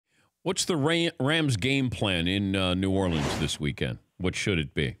What's the Rams game plan in New Orleans this weekend? What should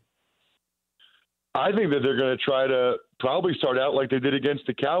it be? I think that they're going to try to probably start out like they did against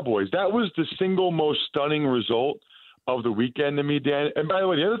the Cowboys. That was the single most stunning result of the weekend to me, Dan. And by the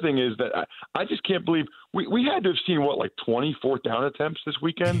way, the other thing is that I just can't believe we had to have seen, like 20 fourth down attempts this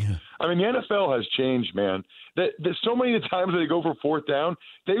weekend? Yeah. I mean, the NFL has changed, man. That so many times they go for fourth down,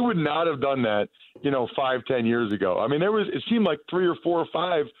 they would not have done that, 5-10 years ago. I mean, it seemed like 3 or 4 or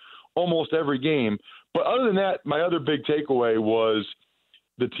 5 almost every game. But other than that, my other big takeaway was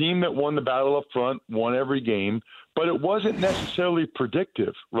the team that won the battle up front won every game, but it wasn't necessarily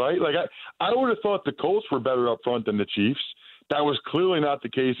predictive, right? Like I would have thought the Colts were better up front than the Chiefs. That was clearly not the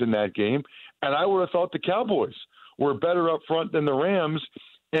case in that game. And I would have thought the Cowboys were better up front than the Rams,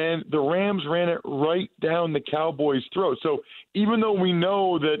 and the Rams ran it right down the Cowboys' throat. So even though we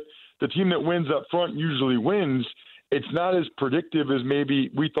know that the team that wins up front usually wins, it's not as predictive as maybe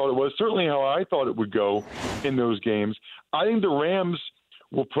we thought it was, certainly how I thought it would go in those games. I think the Rams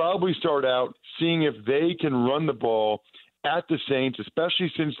will probably start out seeing if they can run the ball at the Saints, especially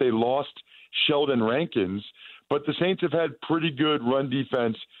since they lost Sheldon Rankins. But the Saints have had pretty good run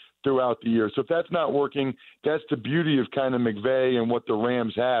defense throughout the year. So if that's not working, that's the beauty of kind of McVay and what the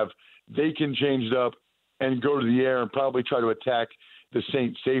Rams have. They can change it up and go to the air and probably try to attack the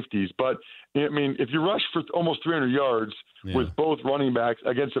Saints safeties. But, I mean, if you rush for almost 300 yards with both running backs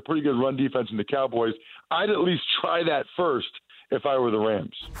against a pretty good run defense in the Cowboys, I'd at least try that first if I were the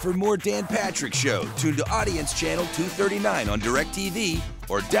Rams. For more Dan Patrick Show, tune to Audience Channel 239 on DirecTV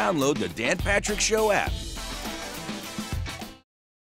or download the Dan Patrick Show app.